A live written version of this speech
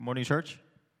Good morning, church.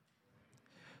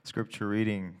 Scripture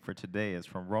reading for today is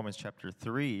from Romans chapter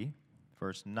 3,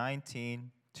 verse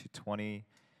 19 to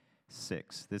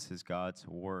 26. This is God's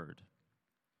word.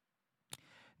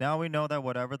 Now we know that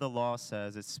whatever the law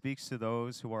says, it speaks to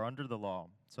those who are under the law,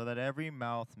 so that every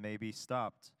mouth may be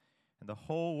stopped, and the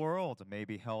whole world may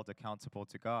be held accountable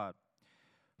to God.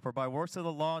 For by works of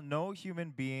the law, no human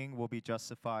being will be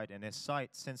justified in his sight,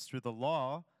 since through the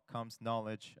law comes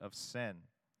knowledge of sin.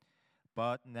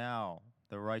 But now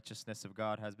the righteousness of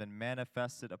God has been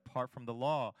manifested apart from the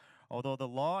law, although the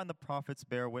law and the prophets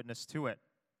bear witness to it.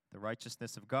 The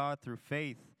righteousness of God through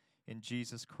faith in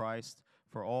Jesus Christ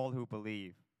for all who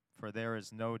believe, for there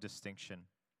is no distinction.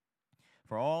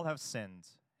 For all have sinned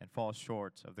and fall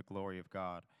short of the glory of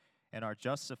God, and are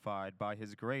justified by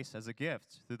his grace as a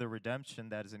gift through the redemption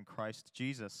that is in Christ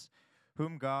Jesus,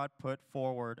 whom God put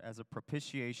forward as a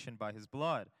propitiation by his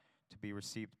blood to be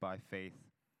received by faith.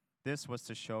 This was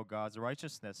to show God's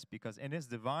righteousness, because in his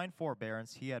divine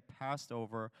forbearance he had passed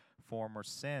over former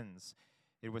sins.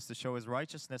 It was to show his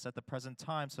righteousness at the present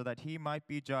time, so that he might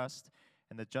be just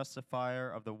and the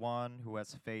justifier of the one who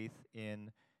has faith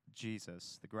in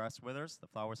Jesus. The grass withers, the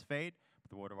flowers fade, but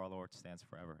the word of our Lord stands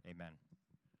forever. Amen.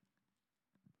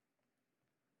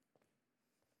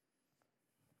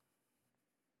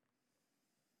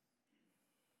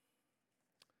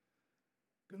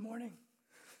 Good morning.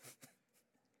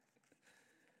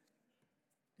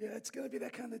 Yeah, it's going to be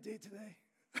that kind of day today.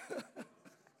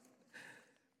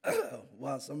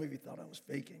 Wow, some of you thought I was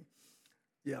faking.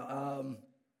 Yeah,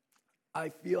 I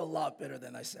feel a lot better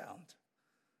than I sound.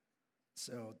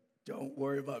 So don't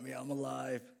worry about me. I'm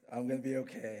alive. I'm going to be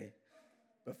okay.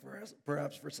 But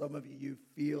perhaps for some of you, you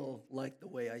feel like the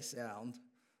way I sound.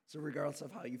 So regardless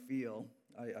of how you feel,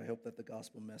 I hope that the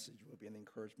gospel message will be an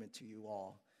encouragement to you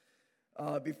all.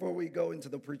 Before we go into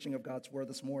the preaching of God's word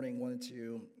this morning, I wanted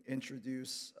to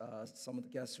introduce some of the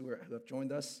guests who have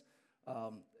joined us.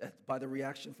 By the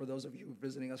reaction for those of you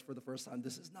visiting us for the first time,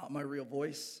 this is not my real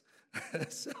voice.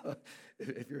 So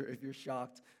if you're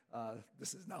shocked,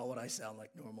 this is not what I sound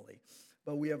like normally.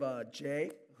 But we have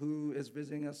Jay, who is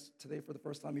visiting us today for the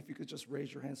first time. If you could just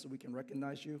raise your hand so we can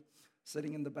recognize you.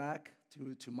 Sitting in the back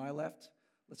to my left,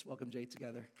 let's welcome Jay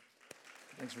together.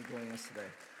 Thanks for joining us today.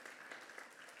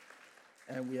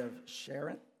 And we have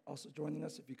Sharon also joining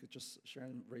us. If you could just,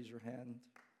 Sharon, raise your hand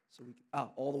so we can,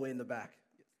 all the way in the back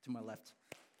to my left.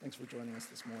 Thanks for joining us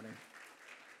this morning.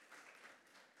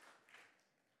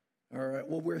 All right,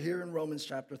 well, we're here in Romans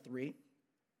chapter 3.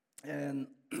 And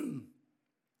a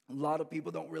lot of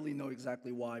people don't really know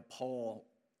exactly why Paul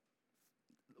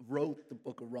wrote the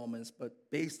book of Romans, but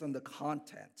based on the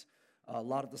content, a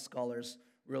lot of the scholars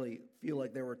really feel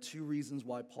like there were two reasons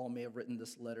why Paul may have written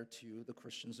this letter to the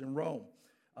Christians in Rome.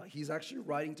 He's actually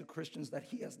writing to Christians that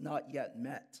he has not yet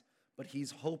met, but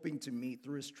he's hoping to meet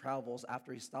through his travels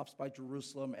after he stops by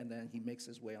Jerusalem and then he makes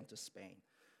his way onto Spain.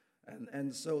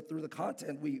 And so through the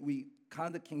content, we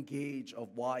kind of can gauge of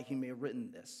why he may have written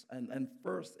this. And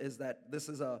first is that this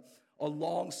is a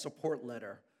long support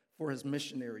letter for his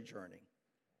missionary journey.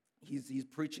 He's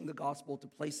preaching the gospel to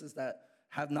places that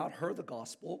have not heard the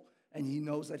gospel, and he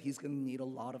knows that he's going to need a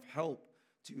lot of help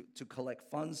to collect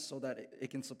funds so that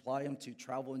it can supply him to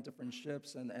travel in different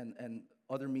ships and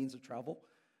other means of travel,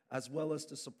 as well as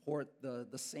to support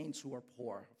the saints who are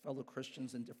poor, fellow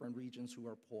Christians in different regions who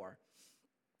are poor.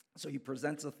 So he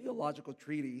presents a theological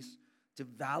treatise to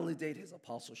validate his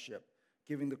apostleship,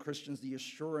 giving the Christians the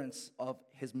assurance of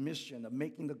his mission of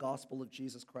making the gospel of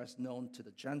Jesus Christ known to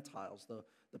the Gentiles,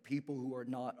 the people who are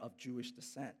not of Jewish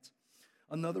descent.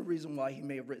 Another reason why he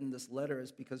may have written this letter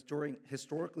is because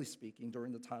historically speaking,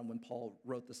 during the time when Paul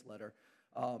wrote this letter,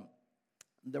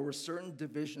 there were certain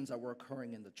divisions that were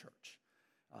occurring in the church.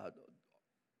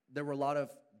 There were a lot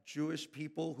of Jewish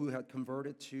people who had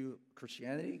converted to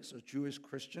Christianity, so Jewish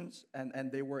Christians, and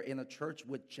they were in a church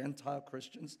with Gentile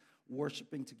Christians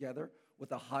worshiping together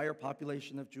with a higher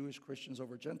population of Jewish Christians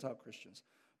over Gentile Christians.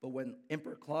 But when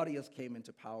Emperor Claudius came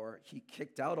into power, he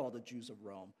kicked out all the Jews of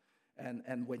Rome.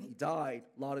 And when he died,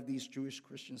 a lot of these Jewish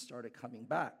Christians started coming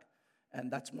back.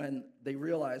 And that's when they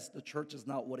realized the church is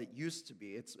not what it used to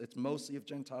be. It's mostly of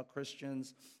Gentile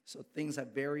Christians. So things have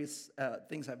varied,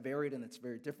 and it's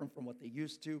very different from what they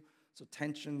used to. So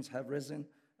tensions have risen,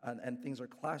 and things are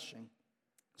clashing.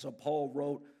 So Paul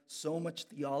wrote so much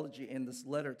theology in this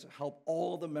letter to help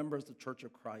all the members of the Church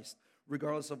of Christ,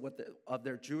 regardless of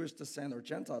their Jewish descent or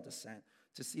Gentile descent,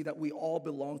 to see that we all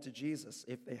belong to Jesus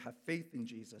if they have faith in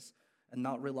Jesus and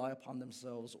not rely upon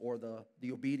themselves or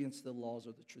the obedience to the laws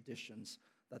or the traditions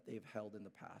that they've held in the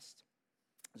past.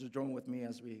 So join with me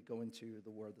as we go into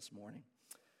the word this morning.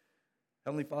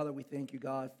 Heavenly Father, we thank you,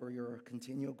 God, for your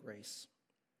continual grace.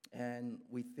 And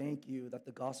we thank you that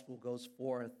the gospel goes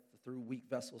forth through weak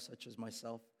vessels such as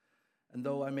myself. And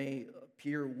though I may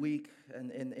appear weak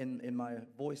in my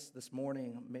voice this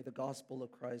morning, may the gospel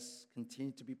of Christ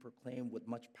continue to be proclaimed with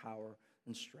much power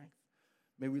and strength.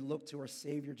 May we look to our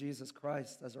Savior Jesus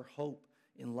Christ as our hope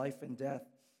in life and death,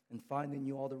 and find in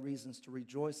you all the reasons to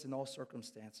rejoice in all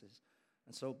circumstances.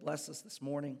 And so bless us this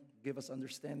morning, give us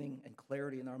understanding and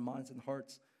clarity in our minds and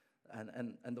hearts,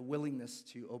 and the willingness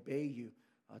to obey you,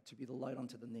 to be the light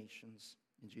unto the nations.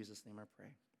 In Jesus' name I pray.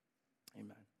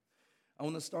 Amen. I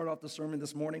want to start off the sermon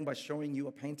this morning by showing you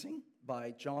a painting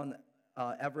by John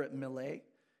Everett Millais.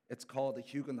 It's called The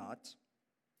Huguenot.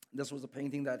 This was a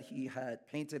painting that he had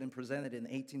painted and presented in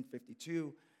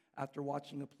 1852 after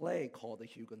watching a play called The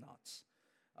Huguenots.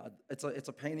 It's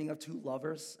a painting of two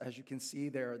lovers. As you can see,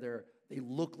 they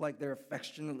look like they're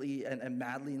affectionately and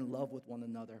madly in love with one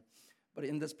another. But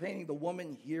in this painting, the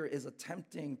woman here is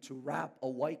attempting to wrap a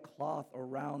white cloth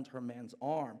around her man's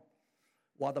arm,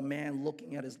 while the man,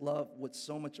 looking at his love with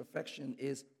so much affection,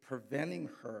 is preventing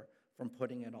her from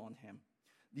putting it on him.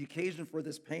 The occasion for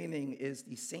this painting is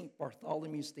the St.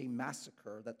 Bartholomew's Day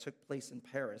massacre that took place in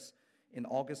Paris in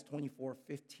August 24,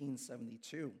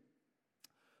 1572.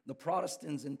 The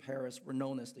Protestants in Paris were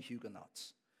known as the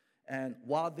Huguenots. And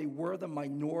while they were the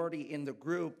minority in the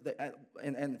group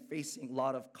and facing a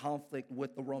lot of conflict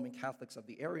with the Roman Catholics of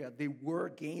the area, they were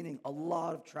gaining a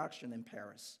lot of traction in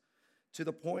Paris, to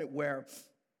the point where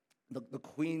the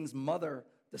Queen's mother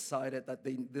decided that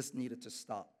this needed to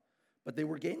stop. But they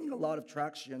were gaining a lot of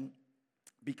traction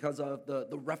because of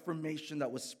the Reformation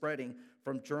that was spreading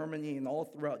from Germany and all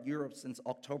throughout Europe since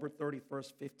October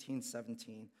 31st,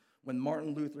 1517, when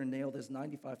Martin Luther nailed his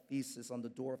 95 Theses on the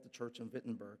door of the church in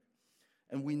Wittenberg.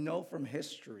 And we know from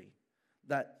history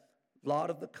that a lot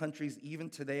of the countries, even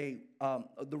today,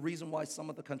 the reason why some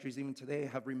of the countries even today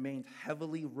have remained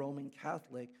heavily Roman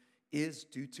Catholic is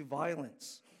due to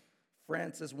violence.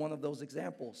 France is one of those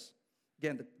examples.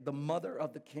 Again, the mother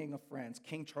of the King of France,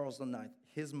 King Charles IX,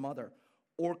 his mother,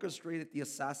 orchestrated the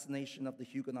assassination of the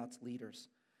Huguenots leaders.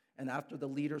 And after the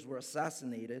leaders were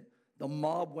assassinated, the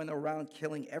mob went around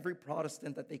killing every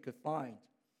Protestant that they could find.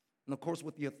 And of course,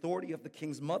 with the authority of the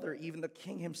king's mother, even the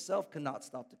king himself could not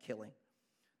stop the killing.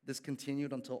 This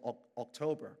continued until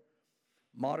October.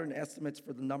 Modern estimates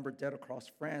for the number dead across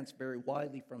France vary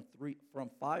widely from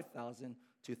 5,000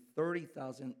 to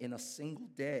 30,000 in a single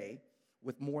day,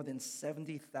 with more than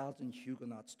 70,000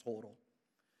 Huguenots total.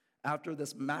 After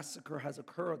this massacre has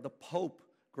occurred, the Pope,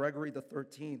 Gregory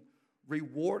XIII,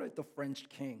 rewarded the French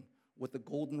king with a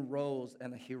golden rose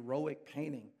and a heroic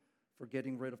painting for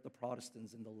getting rid of the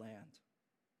Protestants in the land.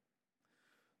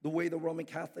 The way the Roman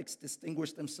Catholics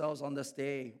distinguished themselves on this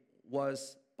day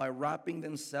was by wrapping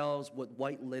themselves with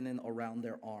white linen around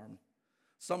their arm.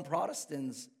 Some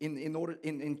Protestants,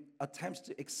 in attempts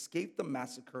to escape the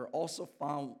massacre, also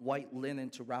found white linen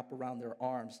to wrap around their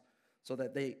arms so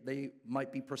that they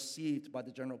might be perceived by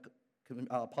the general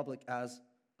public as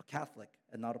a Catholic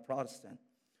and not a Protestant.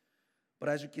 But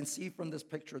as you can see from this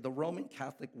picture, the Roman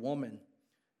Catholic woman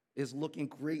is looking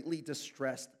greatly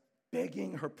distressed,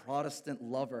 begging her Protestant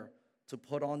lover to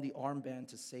put on the armband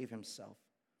to save himself.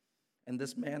 And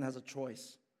this man has a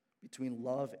choice between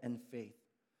love and faith.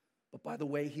 But by the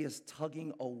way he is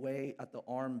tugging away at the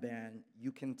armband,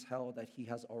 you can tell that he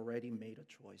has already made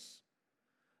a choice.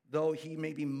 Though he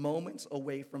may be moments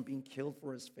away from being killed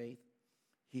for his faith,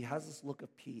 he has this look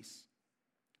of peace,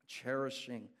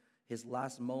 cherishing his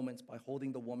last moments by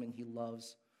holding the woman he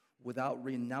loves without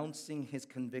renouncing his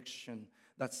conviction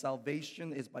that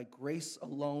salvation is by grace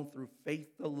alone, through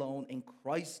faith alone, in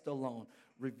Christ alone,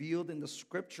 revealed in the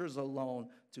scriptures alone,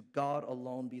 to God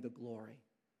alone be the glory.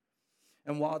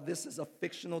 And while this is a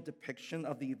fictional depiction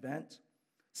of the event,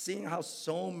 seeing how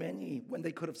so many, when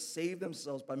they could have saved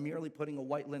themselves by merely putting a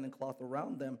white linen cloth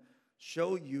around them,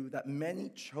 show you that many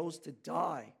chose to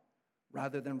die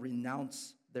rather than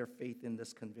renounce their faith in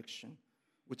this conviction,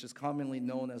 which is commonly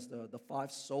known as the five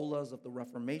solas of the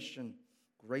Reformation: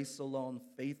 grace alone,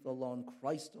 faith alone,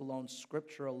 Christ alone,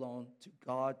 Scripture alone, to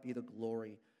God be the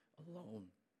glory alone.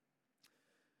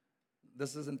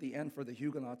 This isn't the end for the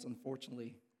Huguenots,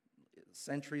 unfortunately.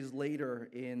 Centuries later,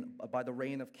 by the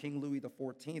reign of King Louis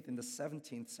XIV in the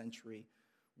 17th century,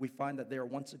 we find that they are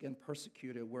once again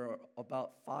persecuted, where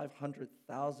about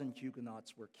 500,000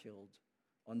 Huguenots were killed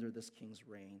under this king's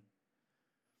reign.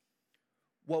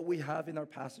 What we have in our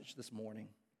passage this morning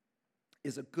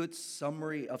is a good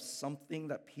summary of something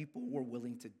that people were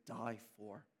willing to die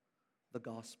for: the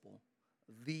gospel.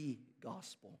 The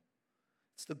gospel.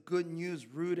 It's the good news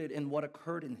rooted in what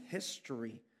occurred in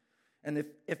history. And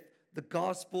if the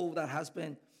gospel that has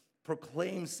been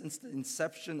proclaimed since the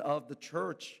inception of the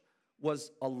church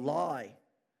was a lie,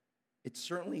 it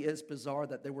certainly is bizarre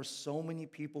that there were so many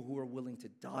people who were willing to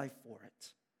die for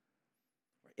it.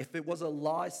 If it was a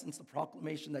lie since the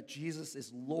proclamation that Jesus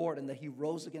is Lord and that he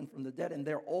rose again from the dead, and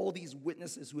there are all these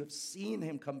witnesses who have seen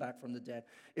him come back from the dead,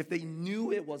 if they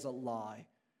knew it was a lie,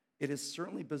 it is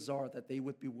certainly bizarre that they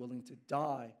would be willing to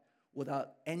die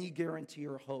without any guarantee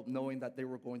or hope, knowing that they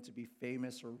were going to be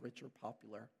famous or rich or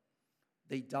popular.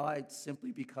 They died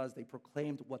simply because they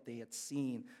proclaimed what they had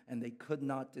seen, and they could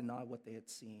not deny what they had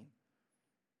seen.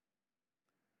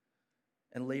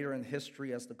 And later in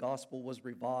history, as the gospel was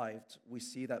revived, we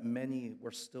see that many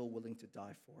were still willing to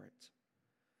die for it.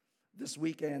 This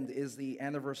weekend is the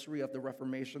anniversary of the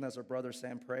Reformation, as our brother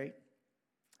Sam prayed.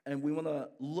 And we want to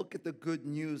look at the good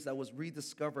news that was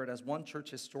rediscovered, as one church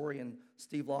historian,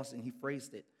 Steve Lawson, he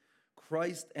phrased it.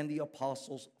 Christ and the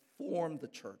apostles formed the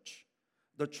church.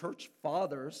 The church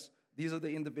fathers, these are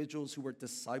the individuals who were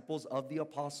disciples of the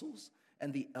apostles,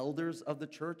 and the elders of the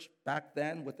church. Back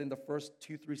then, within the first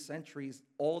 2-3 centuries,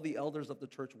 all the elders of the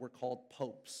church were called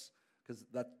popes, because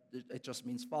it just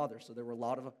means father. So there were a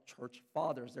lot of church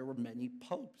fathers. There were many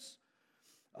popes.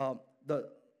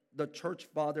 The church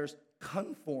fathers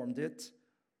conformed it,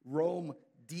 Rome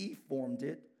deformed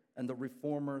it, and the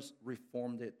reformers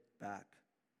reformed it back.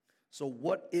 So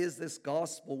what is this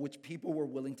gospel which people were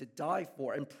willing to die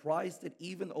for and prized it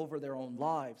even over their own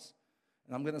lives?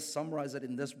 And I'm going to summarize it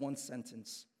in this one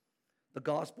sentence. The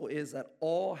gospel is that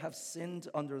all have sinned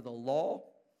under the law,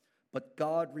 but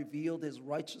God revealed his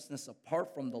righteousness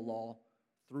apart from the law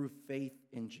through faith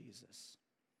in Jesus.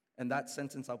 And that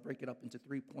sentence, I'll break it up into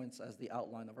 3 points as the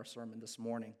outline of our sermon this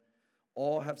morning.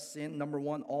 All have sinned. Number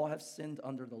 1, all have sinned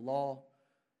under the law.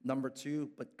 Number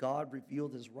 2, but God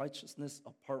revealed his righteousness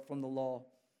apart from the law.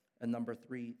 And number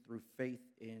 3, through faith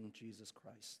in Jesus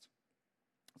Christ.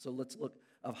 So let's look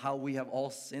at how we have all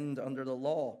sinned under the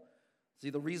law. See,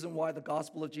 the reason why the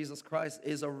gospel of Jesus Christ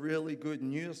is a really good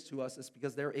news to us is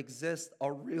because there exists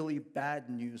a really bad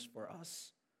news for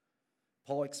us.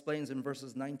 Paul explains in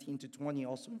verses 19 to 20,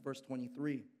 also in verse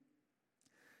 23.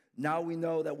 Now we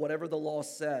know that whatever the law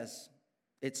says,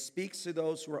 it speaks to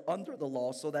those who are under the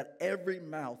law, so that every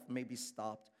mouth may be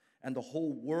stopped and the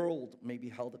whole world may be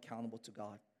held accountable to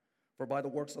God. For by the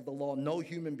works of the law, no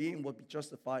human being will be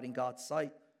justified in God's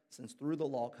sight, since through the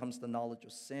law comes the knowledge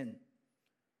of sin.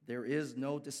 There is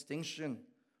no distinction,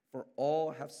 for all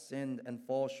have sinned and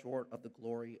fall short of the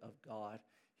glory of God.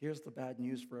 Here's the bad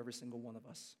news for every single one of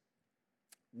us.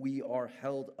 We are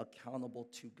held accountable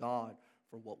to God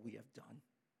for what we have done.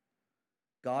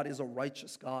 God is a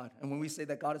righteous God. And when we say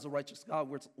that God is a righteous God,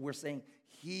 we're saying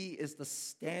he is the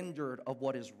standard of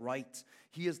what is right.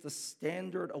 He is the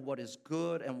standard of what is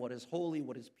good and what is holy,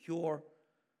 what is pure.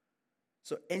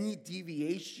 So any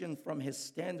deviation from his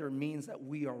standard means that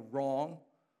we are wrong,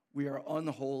 we are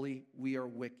unholy, we are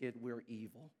wicked, we're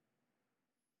evil.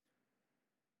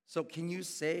 So can you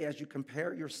say, as you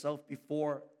compare yourself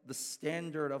before the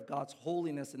standard of God's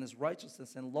holiness and his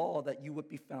righteousness and law, that you would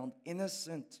be found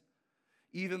innocent?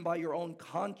 Even by your own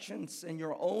conscience and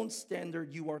your own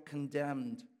standard, you are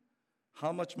condemned.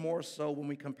 How much more so when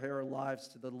we compare our lives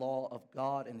to the law of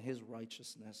God and his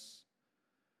righteousness?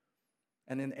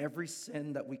 And in every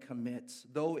sin that we commit,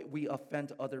 though we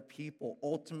offend other people,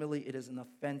 ultimately it is an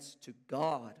offense to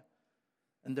God.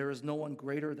 And there is no one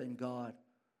greater than God,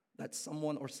 that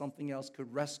someone or something else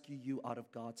could rescue you out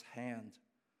of God's hand.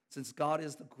 Since God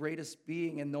is the greatest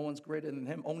being and no one's greater than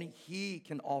him, only he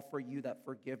can offer you that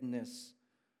forgiveness.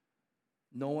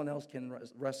 No one else can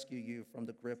rescue you from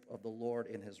the grip of the Lord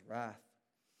in his wrath.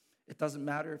 It doesn't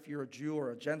matter if you're a Jew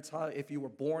or a Gentile, if you were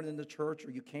born in the church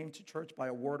or you came to church by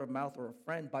a word of mouth or a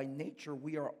friend. By nature,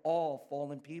 we are all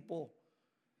fallen people,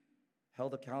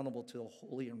 held accountable to a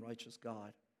holy and righteous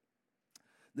God.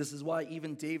 This is why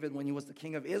even David, when he was the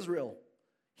king of Israel,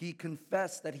 he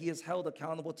confessed that he is held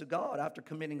accountable to God after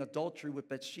committing adultery with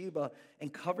Bathsheba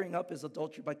and covering up his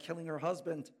adultery by killing her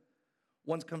husband.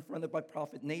 Once confronted by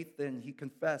prophet Nathan, he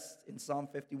confessed in Psalm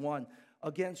 51,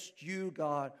 "Against you,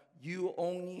 God, you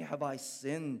only have I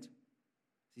sinned."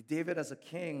 See, David as a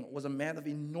king was a man of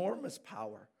enormous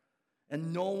power,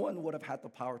 and no one would have had the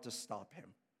power to stop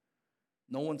him.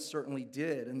 No one certainly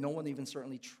did, and no one even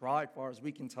certainly tried, far as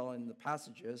we can tell in the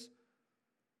passages,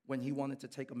 when he wanted to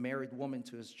take a married woman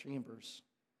to his chambers.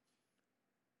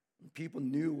 People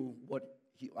knew what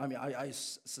I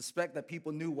suspect that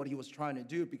people knew what he was trying to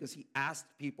do, because he asked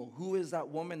people, "Who is that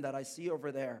woman that I see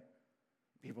over there?"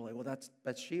 People were like, "Well, that's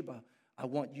Bathsheba. I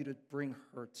want you to bring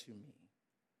her to me."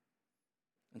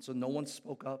 And so no one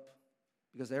spoke up.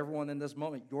 Because everyone in this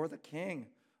moment, you're the king.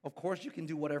 Of course you can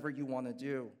do whatever you want to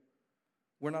do.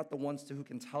 We're not the ones who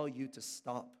can tell you to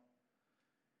stop.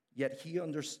 Yet he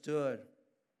understood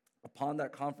upon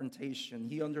that confrontation,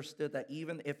 he understood that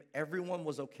even if everyone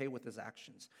was okay with his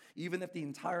actions, even if the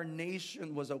entire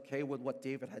nation was okay with what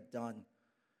David had done,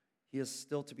 he is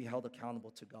still to be held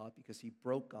accountable to God because he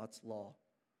broke God's law,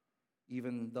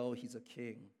 even though he's a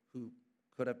king who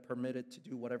could have permitted to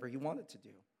do whatever he wanted to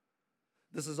do.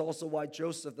 This is also why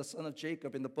Joseph, the son of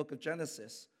Jacob, in the book of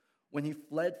Genesis, when he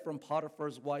fled from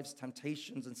Potiphar's wife's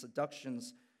temptations and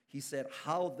seductions, he said,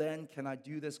 "How then can I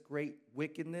do this great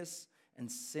wickedness and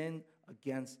sin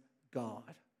against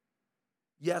God?"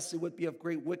 Yes, it would be of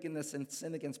great wickedness and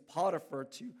sin against Potiphar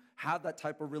to have that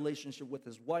type of relationship with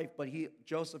his wife, but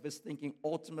Joseph is thinking,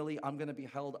 ultimately, I'm going to be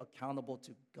held accountable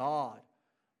to God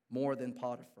more than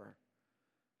Potiphar.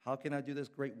 How can I do this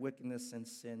great wickedness and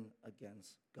sin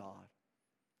against God?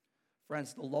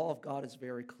 Friends, the law of God is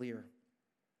very clear.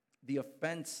 The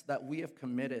offense that we have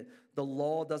committed, the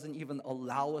law doesn't even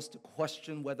allow us to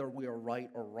question whether we are right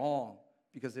or wrong,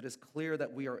 because it is clear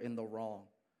that we are in the wrong.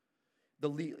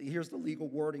 Here's the legal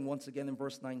wording once again in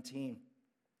verse 19.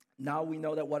 Now we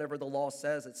know that whatever the law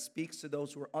says, it speaks to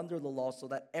those who are under the law, so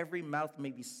that every mouth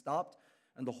may be stopped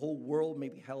and the whole world may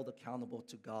be held accountable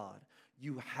to God.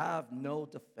 You have no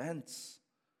defense.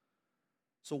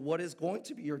 So what is going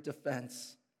to be your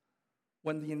defense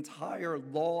when the entire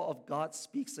law of God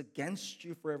speaks against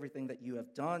you for everything that you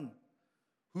have done?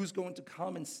 Who's going to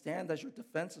come and stand as your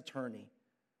defense attorney?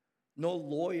 No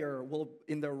lawyer will,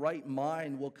 in their right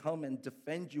mind, will come and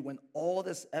defend you when all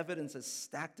this evidence is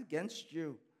stacked against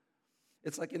you.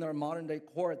 It's like in our modern day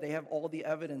court, they have all the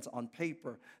evidence on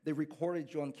paper. They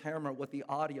recorded you on camera with the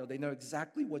audio. They know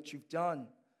exactly what you've done.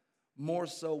 More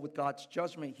so with God's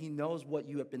judgment, he knows what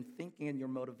you have been thinking and your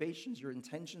motivations, your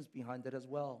intentions behind it as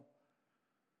well.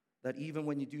 That even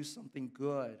when you do something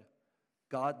good,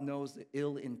 God knows the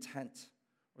ill intent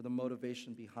or the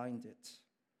motivation behind it.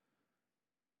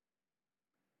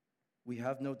 We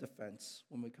have no defense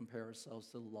when we compare ourselves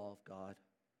to the law of God.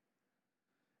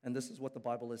 And this is what the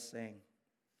Bible is saying.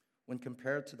 When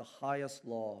compared to the highest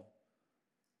law,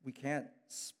 we can't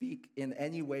speak in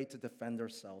any way to defend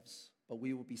ourselves, but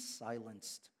we will be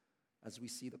silenced as we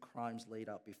see the crimes laid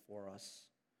out before us.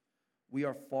 We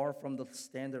are far from the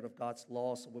standard of God's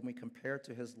law, so when we compare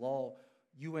to his law,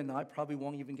 you and I probably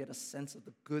won't even get a sense of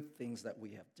the good things that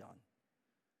we have done.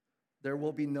 There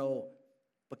will be no,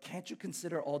 but can't you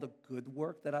consider all the good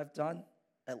work that I've done,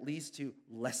 at least to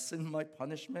lessen my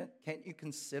punishment? Can't you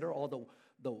consider all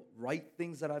the right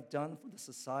things that I've done for the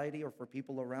society or for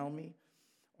people around me?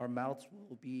 Our mouths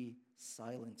will be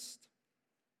silenced.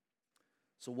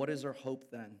 So what is our hope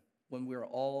then when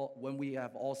we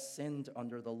have all sinned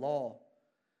under the law?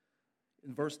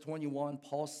 In verse 21,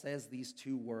 Paul says these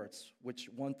two words, which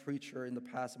one preacher in the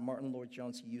past, Martin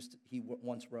Lloyd-Jones, he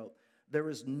once wrote: "There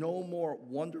is no more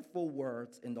wonderful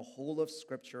words in the whole of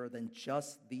Scripture than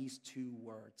just these two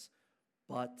words,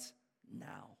 but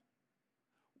now."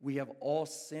 We have all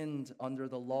sinned under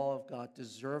the law of God,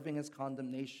 deserving his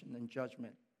condemnation and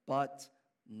judgment, but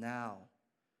now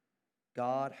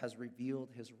God has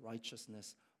revealed his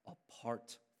righteousness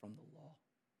apart from the law.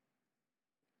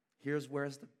 Here's where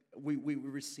we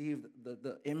receive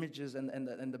the images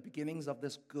and the beginnings of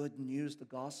this good news, the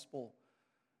gospel.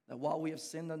 That while we have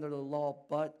sinned under the law,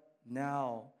 but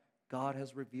now God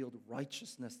has revealed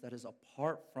righteousness that is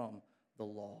apart from the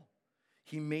law.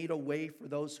 He made a way for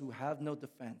those who have no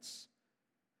defense,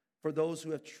 for those who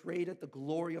have traded the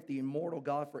glory of the immortal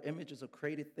God for images of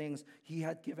created things. He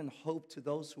had given hope to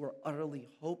those who are utterly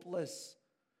hopeless.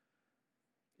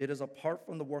 It is apart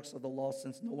from the works of the law,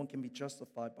 since no one can be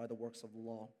justified by the works of the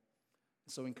law.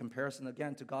 So in comparison,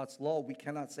 again, to God's law, we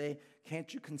cannot say,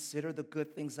 can't you consider the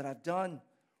good things that I've done?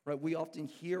 Right? We often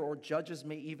hear, or judges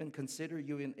may even consider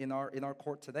you in our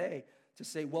court today to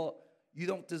say, well, you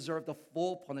don't deserve the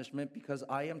full punishment because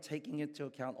I am taking into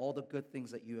account all the good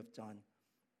things that you have done.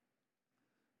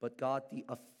 But God, the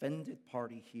offended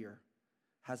party here,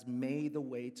 has made the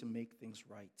way to make things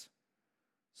right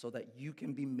so that you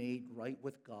can be made right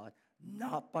with God,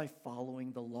 not by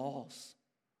following the laws.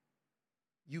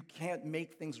 You can't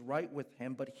make things right with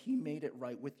him, but he made it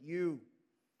right with you.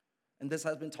 And this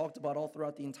has been talked about all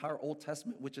throughout the entire Old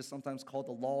Testament, which is sometimes called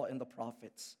the law and the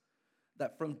prophets.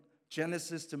 That from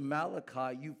Genesis to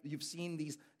Malachi, you've seen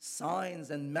these signs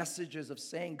and messages of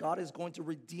saying God is going to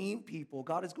redeem people.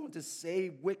 God is going to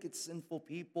save wicked, sinful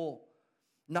people.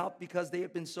 Not because they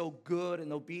have been so good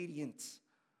and obedient,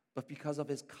 but because of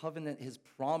his covenant, his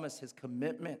promise, his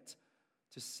commitment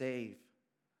to save.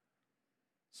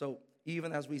 So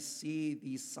even as we see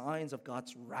these signs of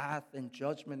God's wrath and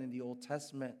judgment in the Old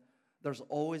Testament, there's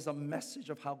always a message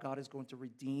of how God is going to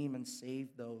redeem and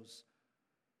save those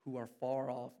who are far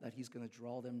off, that he's going to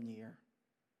draw them near.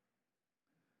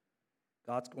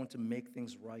 God's going to make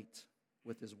things right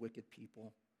with his wicked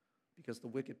people, because the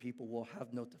wicked people will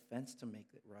have no defense to make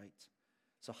it right.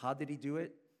 So how did he do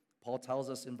it? Paul tells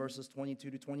us in verses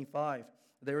 22 to 25,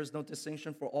 there is no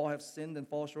distinction, for all have sinned and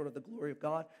fall short of the glory of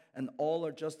God, and all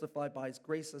are justified by his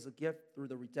grace as a gift through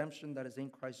the redemption that is in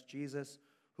Christ Jesus,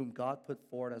 whom God put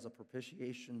forward as a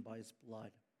propitiation by his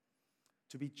blood.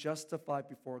 To be justified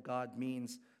before God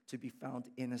means to be found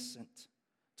innocent,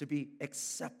 to be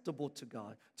acceptable to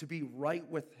God, to be right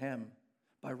with him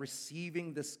by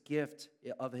receiving this gift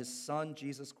of his Son,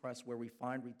 Jesus Christ, where we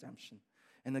find redemption.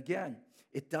 And again,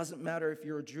 it doesn't matter if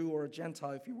you're a Jew or a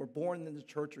Gentile, if you were born in the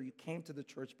church or you came to the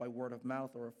church by word of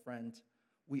mouth or a friend,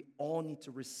 we all need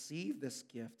to receive this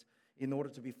gift in order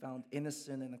to be found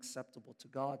innocent and acceptable to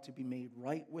God, to be made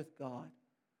right with God.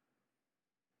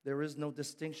 There is no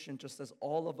distinction, just as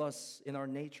all of us in our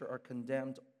nature are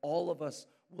condemned, all of us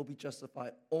will be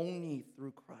justified only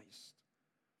through Christ.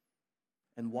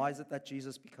 And why is it that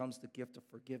Jesus becomes the gift of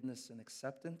forgiveness and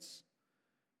acceptance?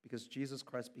 Because Jesus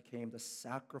Christ became the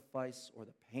sacrifice or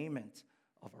the payment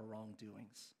of our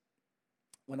wrongdoings.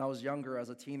 When I was younger, as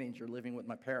a teenager, living with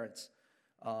my parents,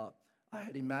 I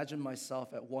had imagined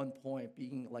myself at one point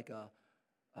being like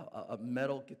a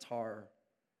metal guitar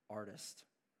artist.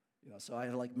 So I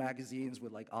had like magazines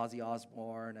with like Ozzy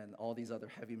Osbourne and all these other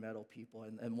heavy metal people.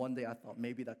 And one day I thought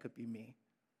maybe that could be me.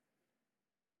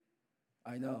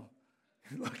 I know.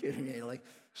 Look at me like,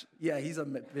 yeah, he's a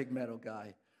big metal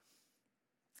guy.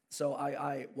 So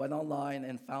I went online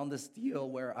and found this deal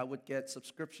where I would get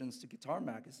subscriptions to guitar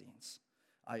magazines.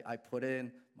 I put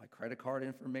in my credit card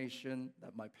information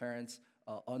that my parents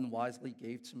unwisely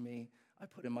gave to me. I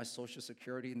put in my social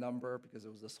security number because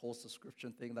it was this whole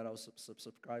subscription thing that I was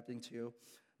subscribing to,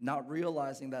 not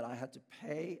realizing that I had to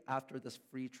pay after this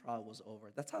free trial was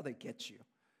over. That's how they get you.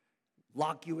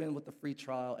 Lock you in with the free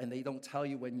trial, and they don't tell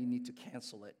you when you need to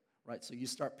cancel it, right? So you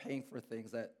start paying for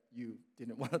things that you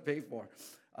didn't want to pay for.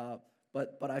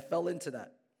 But I fell into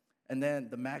that. And then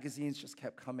the magazines just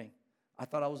kept coming. I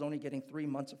thought I was only getting 3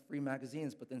 months of free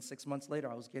magazines, but then 6 months later,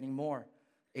 I was getting more.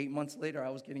 8 months later, I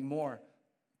was getting more.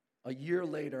 A year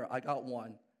later, I got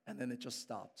one, and then it just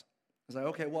stopped. I was like,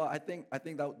 okay, well, I think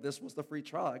that this was the free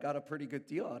trial. I got a pretty good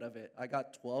deal out of it. I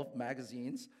got 12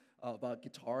 magazines about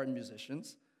guitar and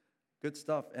musicians. Good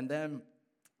stuff. And then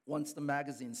once the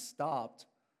magazine stopped,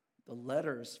 the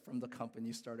letters from the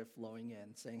company started flowing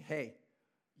in saying, hey,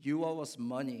 you owe us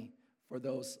money for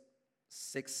those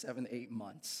 6, 7, 8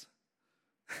 months.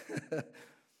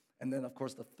 And then, of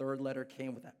course, the third letter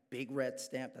came with that big red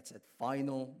stamp that said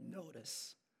final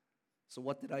notice. So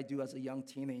what did I do as a young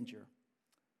teenager?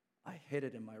 I hid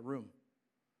it in my room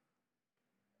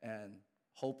and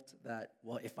hoped that,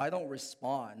 well, if I don't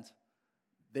respond,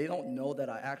 they don't know that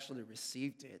I actually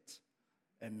received it,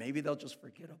 and maybe they'll just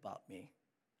forget about me.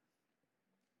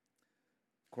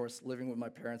 Of course, living with my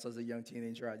parents as a young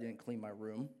teenager, I didn't clean my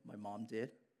room. My mom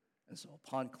did. And so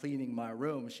upon cleaning my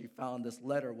room, she found this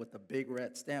letter with the big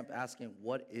red stamp asking,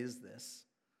 what is this?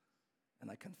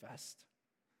 And I confessed.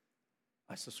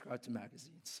 I subscribe to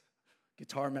magazines,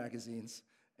 guitar magazines,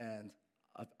 and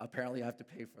apparently I have to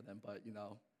pay for them, but,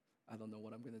 I don't know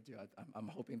what I'm going to do. I'm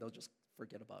hoping they'll just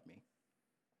forget about me.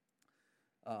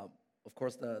 Of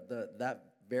course, that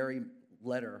very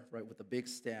letter, right, with the big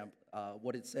stamp,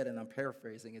 what it said, and I'm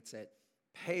paraphrasing, it said,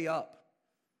 pay up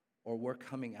or we're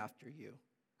coming after you.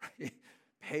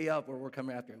 Pay up or we're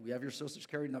coming after you. We have your social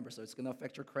security number, so it's going to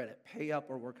affect your credit. Pay up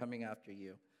or we're coming after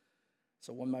you.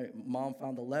 So when my mom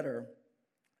found the letter,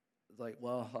 it's like,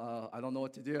 well, I don't know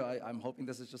what to do. I'm hoping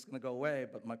this is just going to go away.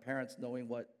 But my parents, knowing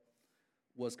what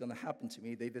was going to happen to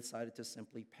me, they decided to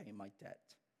simply pay my debt,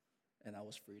 and I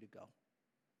was free to go.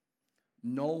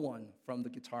 No one from the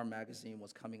guitar magazine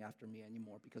was coming after me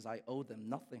anymore because I owed them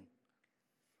nothing.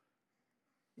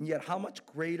 And yet, how much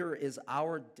greater is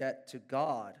our debt to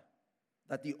God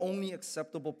that the only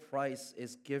acceptable price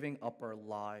is giving up our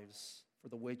lives, for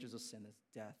the wages of sin is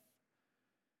death.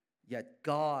 Yet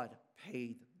God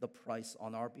paid the price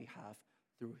on our behalf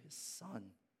through his Son,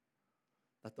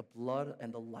 that the blood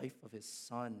and the life of his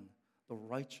Son, the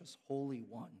righteous, holy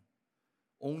one,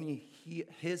 only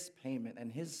his payment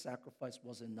and his sacrifice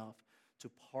was enough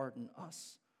to pardon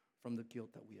us from the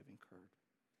guilt that we have incurred.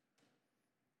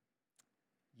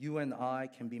 You and I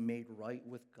can be made right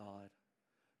with God,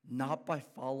 not by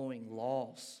following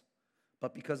laws,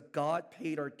 but because God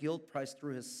paid our guilt price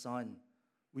through his Son,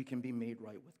 we can be made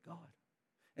right with God.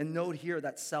 And note here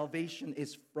that salvation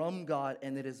is from God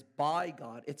and it is by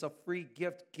God. It's a free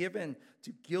gift given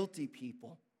to guilty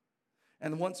people.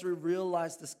 And once we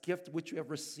realize this gift which we have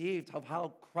received, of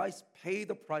how Christ paid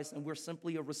the price and we're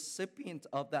simply a recipient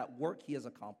of that work he has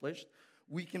accomplished,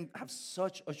 we can have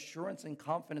such assurance and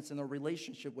confidence in our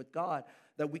relationship with God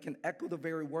that we can echo the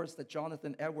very words that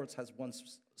Jonathan Edwards has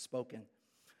once spoken.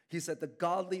 He said, "The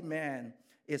godly man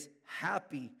is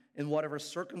happy in whatever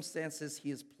circumstances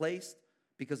he is placed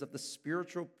because of the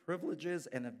spiritual privileges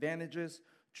and advantages,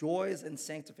 joys and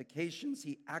sanctifications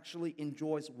he actually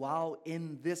enjoys while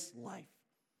in this life."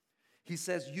 He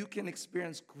says you can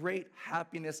experience great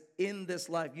happiness in this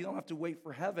life. You don't have to wait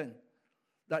for heaven.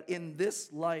 That in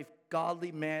this life,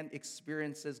 godly man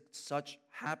experiences such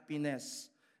happiness.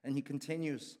 And he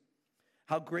continues,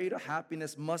 "How great a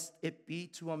happiness must it be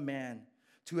to a man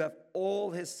to have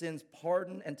all his sins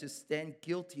pardoned and to stand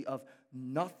guilty of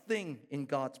nothing in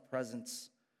God's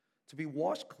presence, to be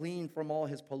washed clean from all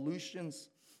his pollutions,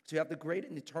 to have the great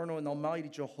and eternal and almighty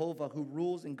Jehovah who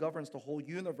rules and governs the whole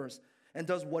universe and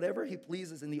does whatever he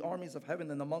pleases in the armies of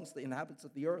heaven and amongst the inhabitants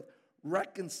of the earth,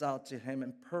 reconciled to him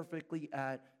and perfectly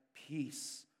at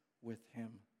peace with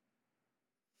him."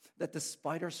 That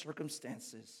despite our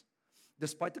circumstances,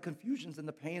 despite the confusions and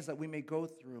the pains that we may go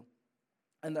through,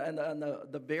 and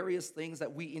the various things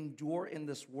that we endure in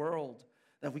this world,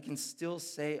 that we can still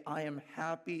say, I am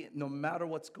happy no matter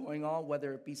what's going on,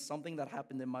 whether it be something that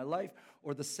happened in my life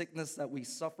or the sickness that we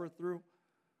suffer through,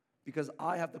 because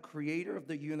I have the creator of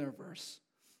the universe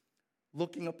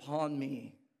looking upon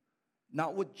me,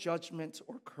 not with judgment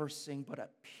or cursing, but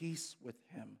at peace with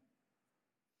him.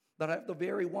 That I have the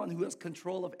very one who has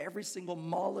control of every single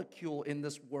molecule in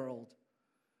this world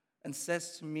and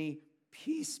says to me,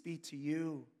 peace be to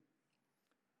you.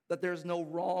 That there's no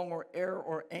wrong or error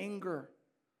or anger,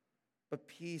 but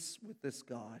peace with this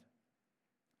God.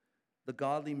 The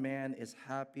godly man is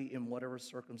happy in whatever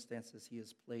circumstances he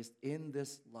is placed in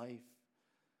this life.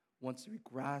 Once we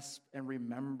grasp and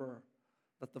remember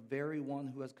that the very one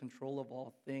who has control of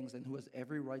all things and who has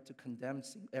every right to condemn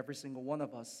every single one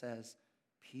of us says,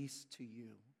 peace to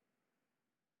you.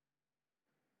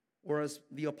 Or as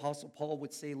the Apostle Paul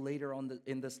would say later on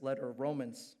in this letter of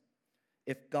Romans,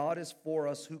 if God is for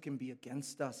us, who can be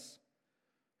against us?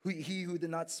 He who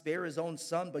did not spare his own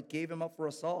son, but gave him up for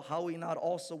us all, how will he not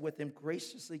also with him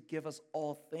graciously give us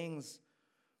all things?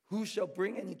 Who shall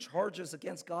bring any charges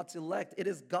against God's elect? It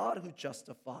is God who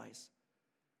justifies.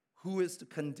 Who is to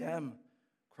condemn?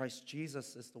 Christ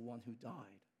Jesus is the one who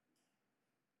died.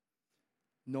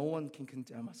 No one can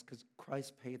condemn us because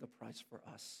Christ paid the price for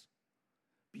us.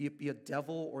 Be it be a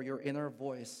devil or your inner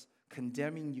voice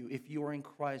condemning you, if you are in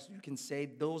Christ, you can say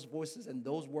those voices and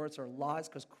those words are lies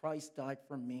because Christ died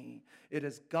for me. It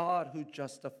is God who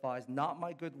justifies, not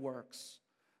my good works,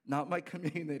 not my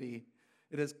community.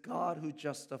 It is God who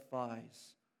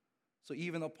justifies. So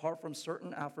even apart from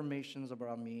certain affirmations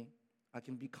about me, I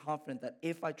can be confident that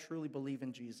if I truly believe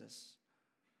in Jesus,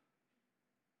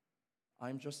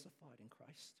 I'm justified in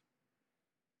Christ.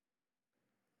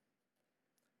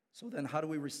 So then how do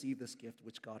we receive this gift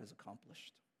which God has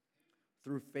accomplished?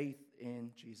 Through faith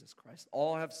in Jesus Christ.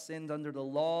 All have sinned under the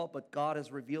law, but God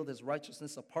has revealed his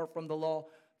righteousness apart from the law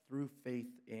through faith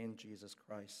in Jesus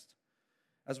Christ.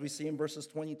 As we see in verses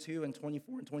 22 and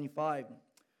 24 and 25,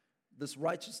 this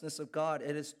righteousness of God,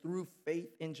 it is through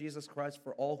faith in Jesus Christ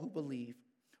for all who believe.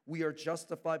 We are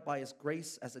justified by his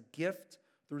grace as a gift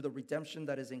through the redemption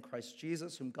that is in Christ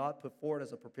Jesus, whom God put forward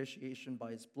as a propitiation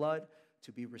by his blood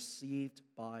to be received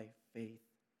by faith.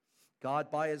 God,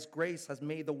 by his grace, has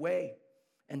made the way.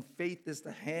 And faith is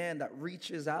the hand that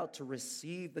reaches out to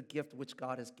receive the gift which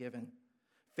God has given.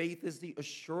 Faith is the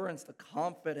assurance, the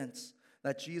confidence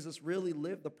that Jesus really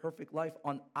lived the perfect life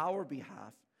on our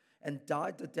behalf and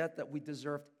died the death that we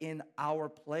deserved in our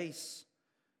place,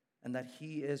 and that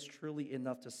he is truly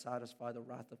enough to satisfy the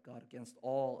wrath of God against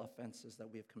all offenses that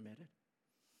we have committed.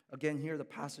 Again, here the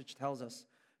passage tells us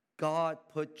God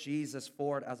put Jesus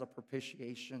forward as a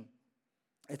propitiation.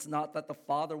 It's not that the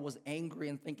Father was angry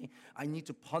and thinking, I need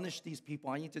to punish these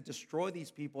people, I need to destroy these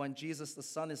people. And Jesus, the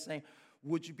Son, is saying,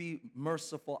 would you be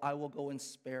merciful? I will go and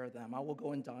spare them. I will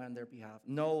go and die on their behalf.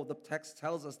 No, the text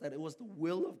tells us that it was the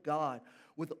will of God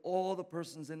with all the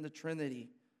persons in the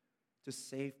Trinity to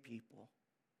save people.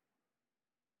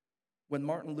 When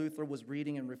Martin Luther was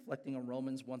reading and reflecting on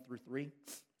Romans 1 through 3,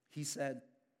 he said,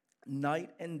 night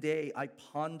and day I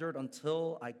pondered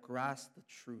until I grasped the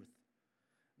truth.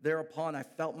 Thereupon, I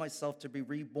felt myself to be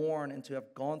reborn and to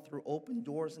have gone through open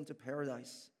doors into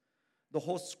paradise. The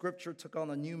whole scripture took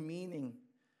on a new meaning,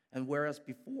 and whereas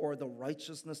before the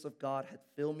righteousness of God had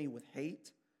filled me with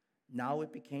hate, Now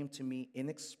it became to me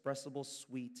inexpressible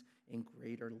sweet and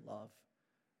greater love.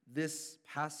 This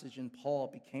passage in Paul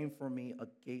became for me a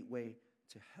gateway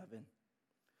to heaven.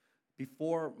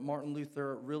 Before Martin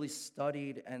Luther really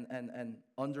studied and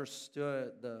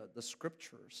understood the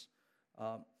scriptures,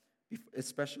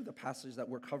 especially the passage that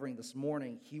we're covering this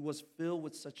morning, he was filled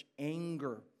with such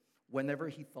anger whenever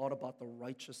he thought about the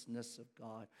righteousness of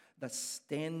God, the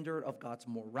standard of God's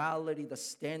morality, the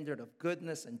standard of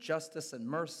goodness and justice and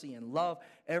mercy and love.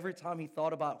 Every time he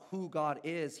thought about who God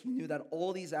is, he knew that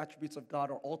all these attributes of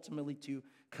God are ultimately to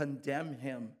condemn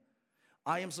him.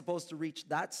 I am supposed to reach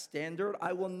that standard.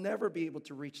 I will never be able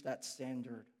to reach that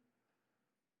standard.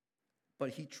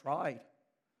 But he tried.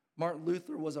 Martin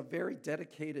Luther was a very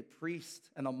dedicated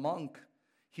priest and a monk.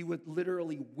 He would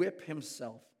literally whip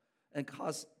himself and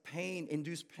cause pain,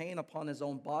 induce pain upon his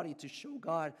own body to show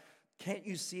God, can't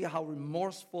you see how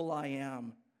remorseful I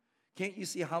am? Can't you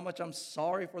see how much I'm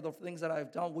sorry for the things that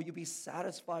I've done? Will you be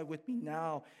satisfied with me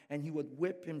now? And he would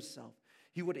whip himself.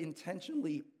 He would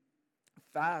intentionally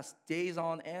fast days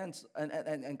on end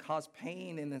and cause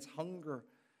pain in his hunger.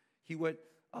 He would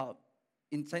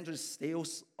intentionally stay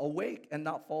awake and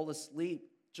not fall asleep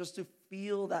just to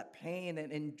feel that pain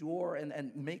and endure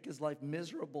and make his life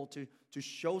miserable to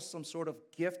show some sort of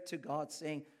gift to God,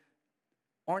 saying,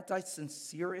 aren't I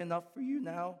sincere enough for you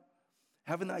now?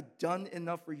 Haven't I done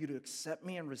enough for you to accept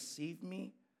me and receive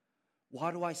me?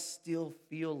 Why do I still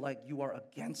feel like you are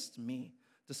against me,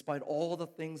 despite all the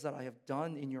things that I have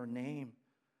done in your name?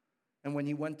 And when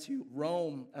he went to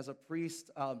Rome as a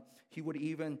priest, he would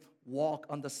even walk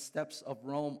on the steps of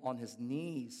Rome on his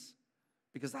knees,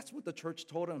 because that's what the church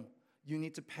told him. You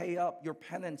need to pay up your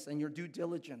penance and your due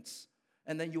diligence,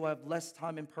 and then you have less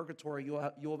time in purgatory. You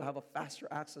will have a faster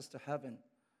access to heaven.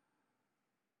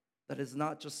 That is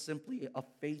not just simply a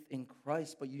faith in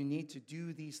Christ, but you need to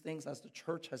do these things as the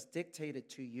church has dictated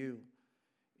to you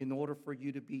in order for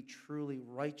you to be truly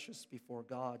righteous before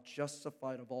God,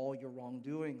 justified of all your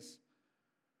wrongdoings.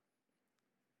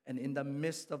 And in the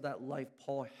midst of that life,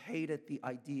 Paul hated the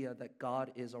idea that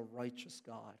God is a righteous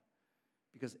God,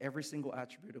 because every single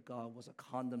attribute of God was a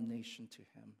condemnation to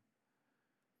him.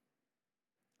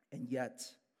 And yet,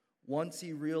 once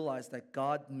he realized that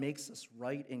God makes us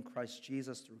right in Christ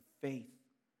Jesus through faith,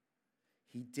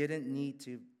 he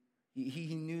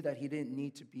knew that he didn't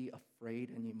need to be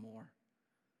afraid anymore,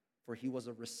 for he was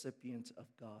a recipient of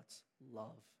God's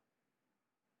love.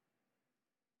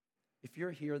 If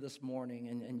you're here this morning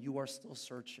and you are still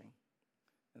searching,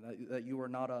 and that you are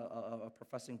not a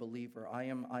professing believer, I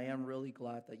am really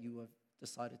glad that you have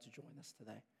decided to join us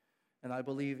today. And I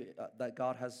believe that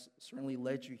God has certainly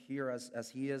led you here as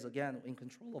he is, again, in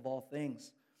control of all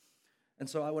things. And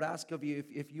so I would ask of you,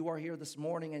 if you are here this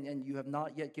morning and you have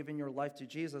not yet given your life to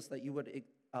Jesus, that you would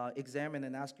examine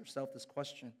and ask yourself this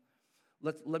question.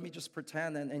 Let me just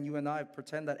pretend, and you and I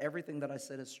pretend that everything that I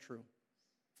said is true.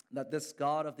 That this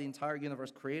God of the entire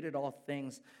universe created all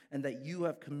things, and that you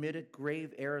have committed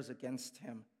grave errors against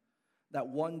him. That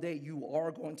one day you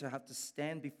are going to have to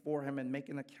stand before him and make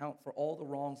an account for all the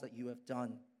wrongs that you have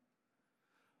done.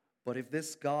 But if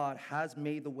this God has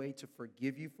made the way to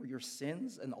forgive you for your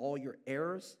sins and all your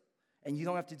errors, and you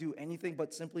don't have to do anything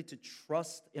but simply to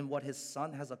trust in what his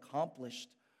Son has accomplished,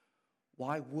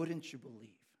 why wouldn't you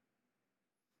believe?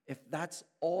 If that's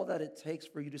all that it takes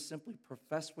for you to simply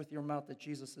profess with your mouth that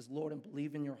Jesus is Lord and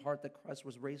believe in your heart that Christ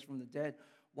was raised from the dead,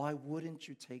 why wouldn't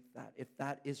you take that if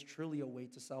that is truly a way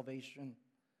to salvation?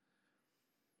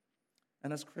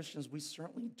 And as Christians, we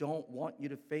certainly don't want you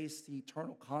to face the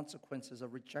eternal consequences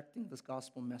of rejecting this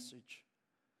gospel message.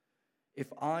 If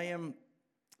I am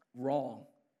wrong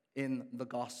in the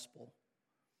gospel,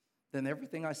 then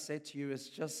everything I say to you is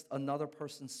just another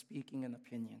person speaking an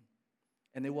opinion,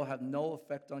 and it will have no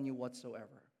effect on you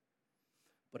whatsoever.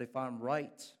 But if I'm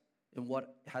right in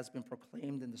what has been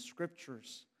proclaimed in the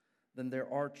scriptures, then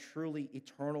there are truly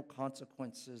eternal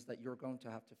consequences that you're going to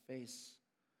have to face.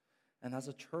 And as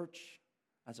a church,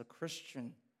 as a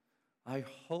Christian, I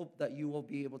hope that you will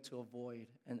be able to avoid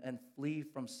and flee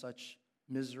from such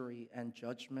misery and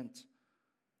judgment,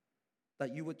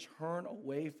 that you would turn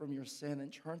away from your sin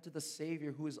and turn to the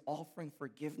Savior who is offering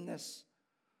forgiveness.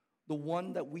 The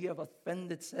one that we have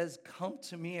offended says, come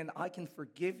to me and I can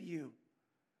forgive you.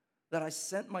 That I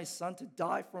sent my Son to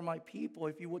die for my people.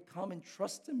 If you would come and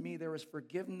trust in me, there is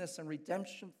forgiveness and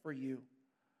redemption for you.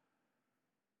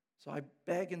 So I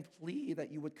beg and plead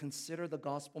that you would consider the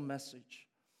gospel message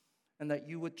and that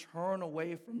you would turn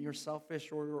away from your selfish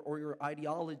or your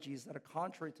ideologies that are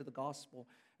contrary to the gospel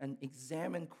and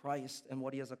examine Christ and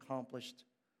what he has accomplished.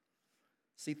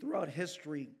 See, throughout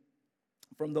history,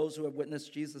 from those who have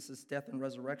witnessed Jesus' death and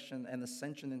resurrection and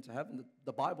ascension into heaven,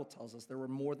 the Bible tells us there were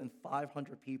more than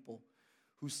 500 people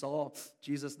who saw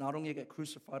Jesus not only get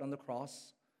crucified on the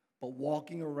cross, but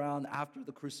walking around after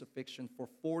the crucifixion for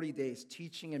 40 days,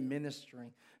 teaching and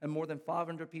ministering, and more than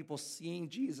 500 people seeing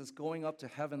Jesus going up to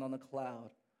heaven on a cloud.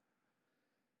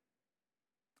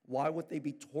 Why would they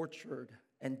be tortured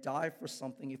and die for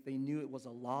something if they knew it was a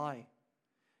lie?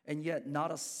 And yet,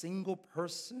 not a single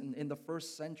person in the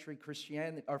first century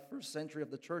Christianity, or first century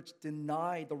of the church,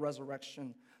 denied the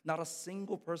resurrection. Not a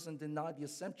single person denied the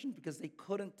ascension because they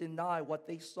couldn't deny what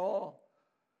they saw.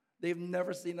 They've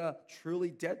never seen a truly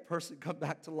dead person come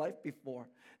back to life before.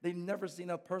 They've never seen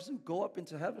a person go up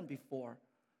into heaven before.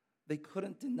 They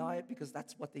couldn't deny it because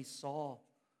that's what they saw.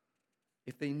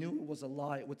 If they knew it was a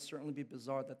lie, it would certainly be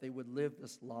bizarre that they would live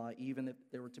this lie, even if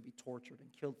they were to be tortured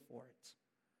and killed for it.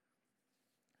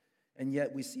 And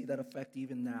yet we see that effect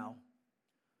even now,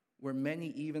 where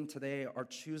many even today are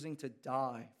choosing to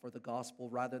die for the gospel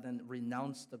rather than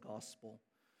renounce the gospel,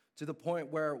 to the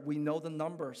point where we know the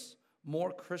numbers.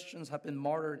 More Christians have been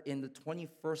martyred in the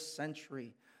 21st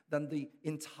century than the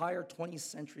entire 20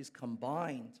 centuries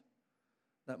combined.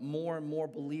 That more and more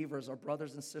believers, our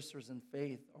brothers and sisters in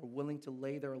faith, are willing to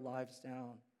lay their lives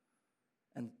down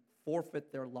and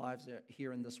forfeit their lives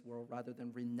here in this world rather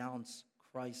than renounce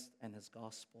Christ and his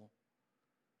gospel.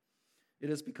 It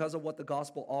is because of what the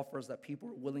gospel offers that people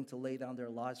are willing to lay down their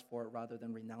lives for it rather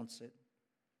than renounce it.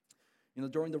 You know,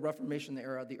 during the Reformation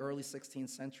era, the early 16th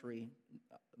century,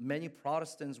 many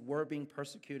Protestants were being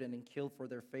persecuted and killed for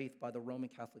their faith by the Roman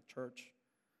Catholic Church,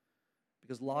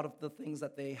 because a lot of the things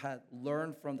that they had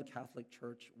learned from the Catholic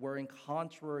Church were in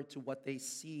contrary to what they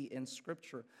see in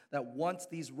Scripture. That once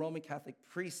these Roman Catholic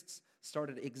priests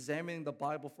started examining the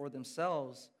Bible for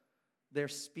themselves, they're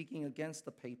speaking against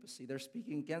the papacy. They're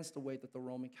speaking against the way that the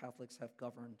Roman Catholics have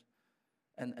governed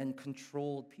and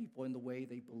controlled people in the way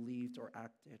they believed or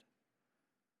acted.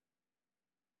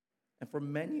 And for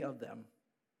many of them,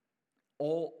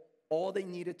 all they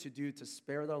needed to do to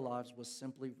spare their lives was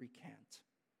simply recant.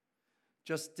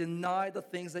 Just deny the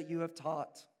things that you have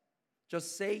taught.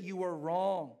 Just say you were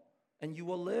wrong and you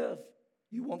will live.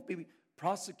 You won't be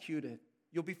prosecuted.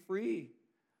 You'll be free.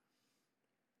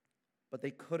 But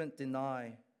they couldn't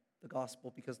deny the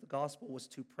gospel because the gospel was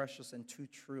too precious and too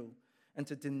true. And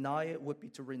to deny it would be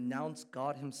to renounce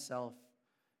God himself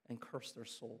and curse their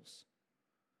souls.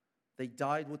 They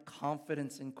died with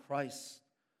confidence in Christ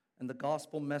and the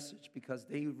gospel message because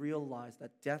they realized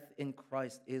that death in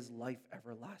Christ is life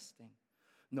everlasting.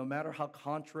 No matter how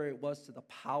contrary it was to the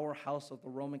powerhouse of the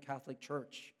Roman Catholic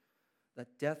Church,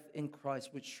 that death in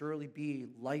Christ would surely be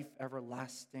life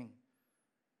everlasting.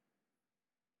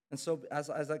 And so as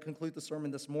I conclude the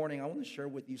sermon this morning, I want to share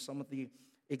with you some of the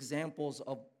examples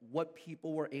of what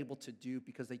people were able to do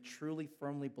because they truly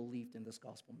firmly believed in this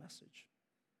gospel message.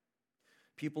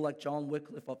 People like John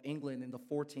Wycliffe of England in the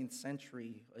 14th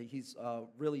century, he's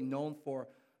really known for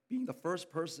being the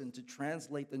first person to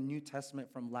translate the New Testament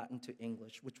from Latin to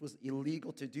English, which was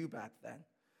illegal to do back then.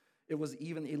 It was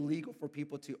even illegal for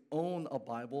people to own a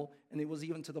Bible, and it was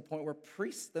even to the point where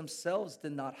priests themselves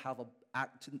did not have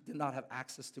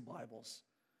access to Bibles.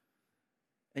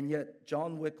 And yet,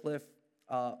 John Wycliffe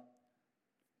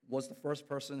was the first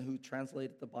person who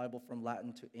translated the Bible from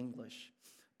Latin to English.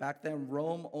 Back then,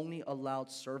 Rome only allowed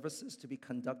services to be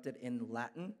conducted in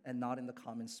Latin and not in the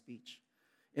common speech.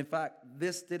 In fact,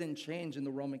 this didn't change in the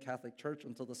Roman Catholic Church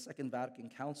until the Second Vatican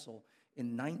Council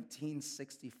in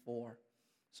 1964.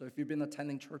 So if you've been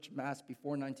attending church mass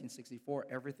before 1964,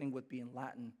 everything would be in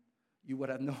Latin. You would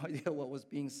have no idea what was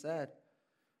being said.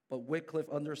 But Wycliffe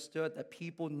understood that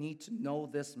people need to know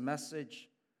this message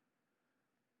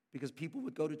because people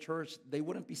would go to church, they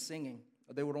wouldn't be singing.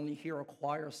 They would only hear a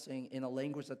choir sing in a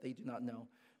language that they do not know.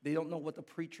 They don't know what the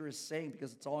preacher is saying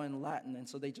because it's all in Latin. And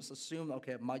so they just assume,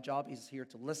 okay, my job is here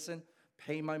to listen,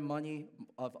 pay my money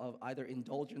of either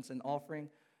indulgence and offering,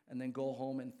 and then go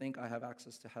home and think I have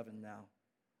access to heaven now.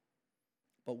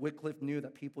 But Wycliffe knew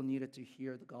that people needed to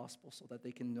hear the gospel so that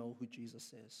they can know who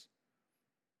Jesus is.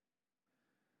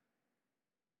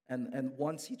 And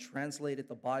once he translated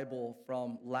the Bible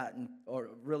from Latin, or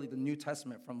really the New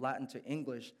Testament from Latin to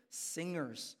English,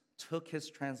 singers took his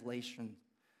translation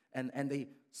and they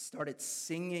started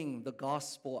singing the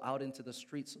gospel out into the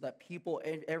streets so that people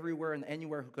everywhere and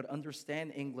anywhere who could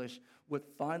understand English would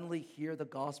finally hear the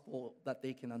gospel that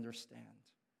they can understand.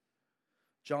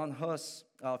 John Hus,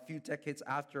 a few decades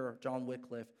after John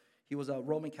Wycliffe, he was a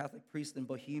Roman Catholic priest in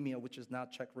Bohemia, which is now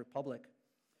Czech Republic.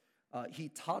 He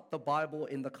taught the Bible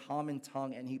in the common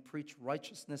tongue, and he preached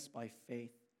righteousness by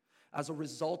faith. As a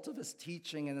result of his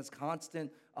teaching and his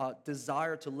constant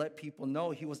desire to let people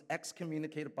know, he was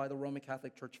excommunicated by the Roman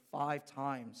Catholic Church 5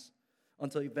 times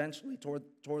until eventually, toward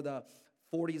the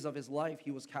 40s of his life,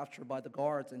 he was captured by the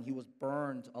guards and he was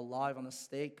burned alive on a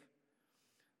stake.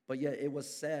 But yet it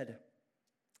was said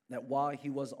that while he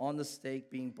was on the stake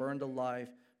being burned alive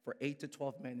for 8 to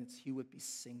 12 minutes, he would be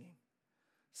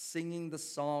singing the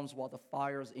Psalms while the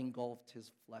fires engulfed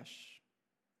his flesh.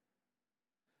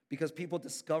 Because people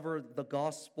discovered the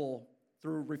gospel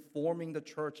through reforming the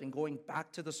church and going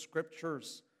back to the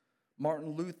scriptures.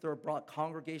 Martin Luther brought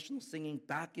congregational singing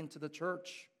back into the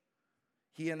church.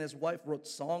 He and his wife wrote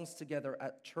songs together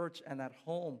at church and at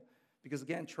home. Because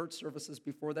again, church services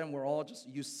before then were all just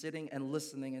you sitting and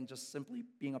listening and just simply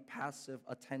being a passive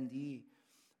attendee.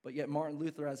 But yet Martin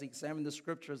Luther, as he examined the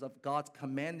scriptures of God's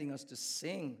commanding us to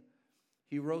sing,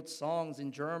 he wrote songs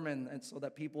in German, and so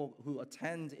that people who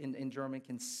attend in German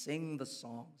can sing the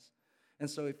songs. And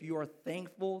so if you are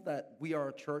thankful that we are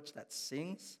a church that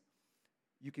sings,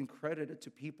 you can credit it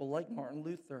to people like Martin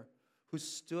Luther, who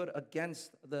stood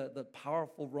against the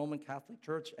powerful Roman Catholic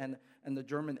Church and the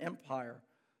German Empire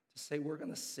to say we're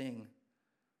going to sing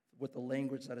with the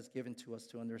language that is given to us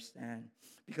to understand.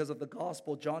 Because of the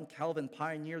gospel, John Calvin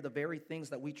pioneered the very things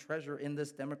that we treasure in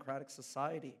this democratic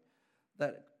society.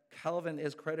 That Calvin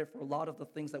is credited for a lot of the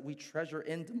things that we treasure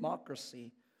in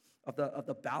democracy, of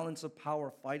the balance of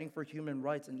power, fighting for human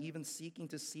rights, and even seeking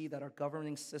to see that our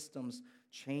governing systems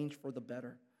change for the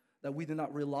better. That we do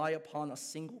not rely upon a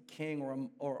single king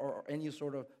or any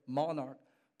sort of monarch,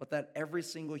 but that every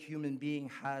single human being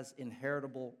has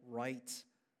inheritable rights.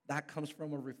 That comes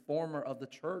from a reformer of the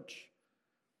church.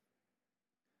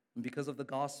 And because of the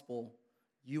gospel,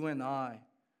 you and I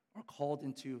are called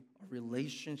into a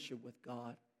relationship with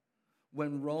God.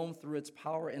 When Rome, through its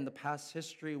power in the past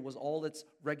history, was all its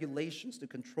regulations to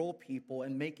control people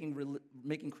and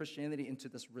making Christianity into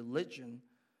this religion,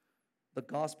 the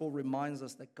gospel reminds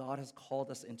us that God has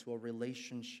called us into a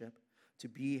relationship to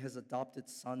be his adopted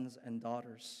sons and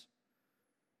daughters.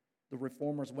 The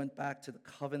reformers went back to the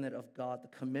covenant of God, the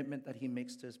commitment that he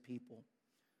makes to his people.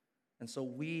 And so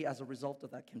we, as a result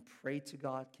of that, can pray to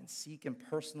God, can seek him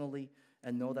personally,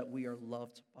 and know that we are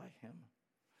loved by him.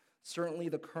 Certainly,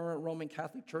 the current Roman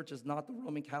Catholic Church is not the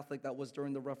Roman Catholic that was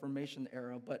during the Reformation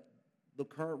era, but the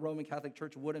current Roman Catholic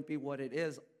Church wouldn't be what it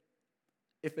is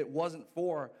if it wasn't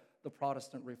for the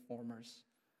Protestant reformers.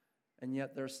 And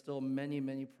yet there's still many,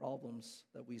 many problems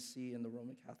that we see in the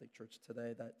Roman Catholic Church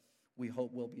today that we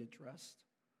hope will be addressed.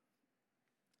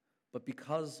 But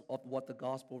because of what the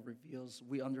gospel reveals,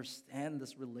 we understand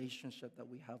this relationship that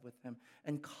we have with him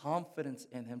and confidence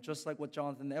in him. Just like what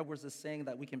Jonathan Edwards is saying,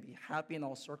 that we can be happy in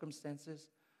all circumstances.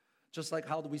 Just like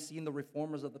how we see in the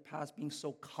reformers of the past being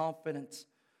so confident,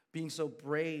 being so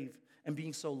brave, and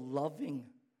being so loving,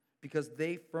 because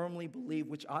they firmly believe,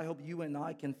 which I hope you and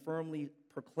I can firmly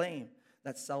proclaim,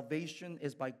 that salvation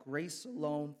is by grace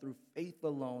alone, through faith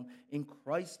alone, in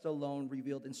Christ alone,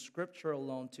 revealed in Scripture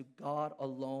alone, to God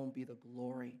alone be the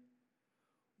glory.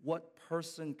 What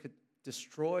person could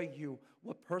destroy you?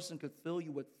 What person could fill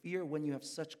you with fear when you have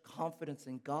such confidence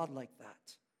in God like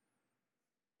that?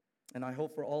 And I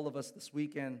hope for all of us this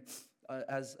weekend,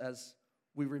 as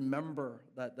we remember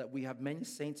that we have many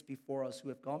saints before us who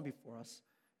have gone before us,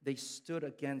 they stood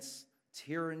against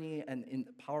tyranny and in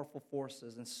powerful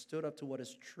forces and stood up to what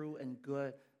is true and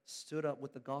good, stood up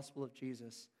with the gospel of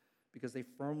Jesus because they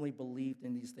firmly believed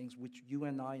in these things which you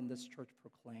and I in this church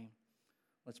proclaim.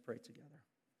 Let's pray together.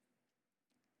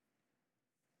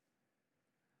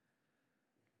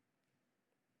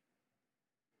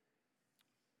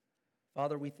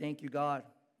 Father, we thank you, God,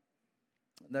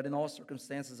 that in all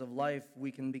circumstances of life we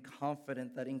can be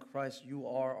confident that in Christ you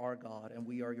are our God and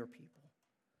we are your people.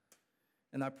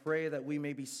 And I pray that we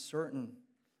may be certain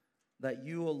that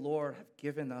you, O Lord, have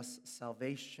given us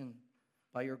salvation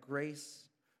by your grace,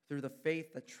 through the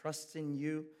faith that trusts in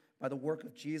you, by the work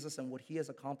of Jesus and what he has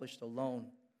accomplished alone.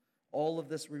 All of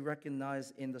this we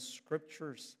recognize in the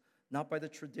scriptures, not by the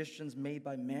traditions made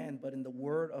by man, but in the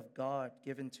word of God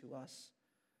given to us.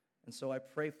 And so I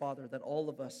pray, Father, that all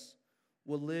of us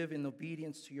will live in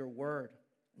obedience to your word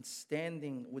and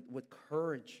standing with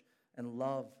courage and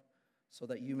love, so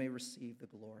that you may receive the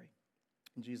glory.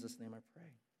 In Jesus' name I pray.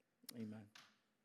 Amen.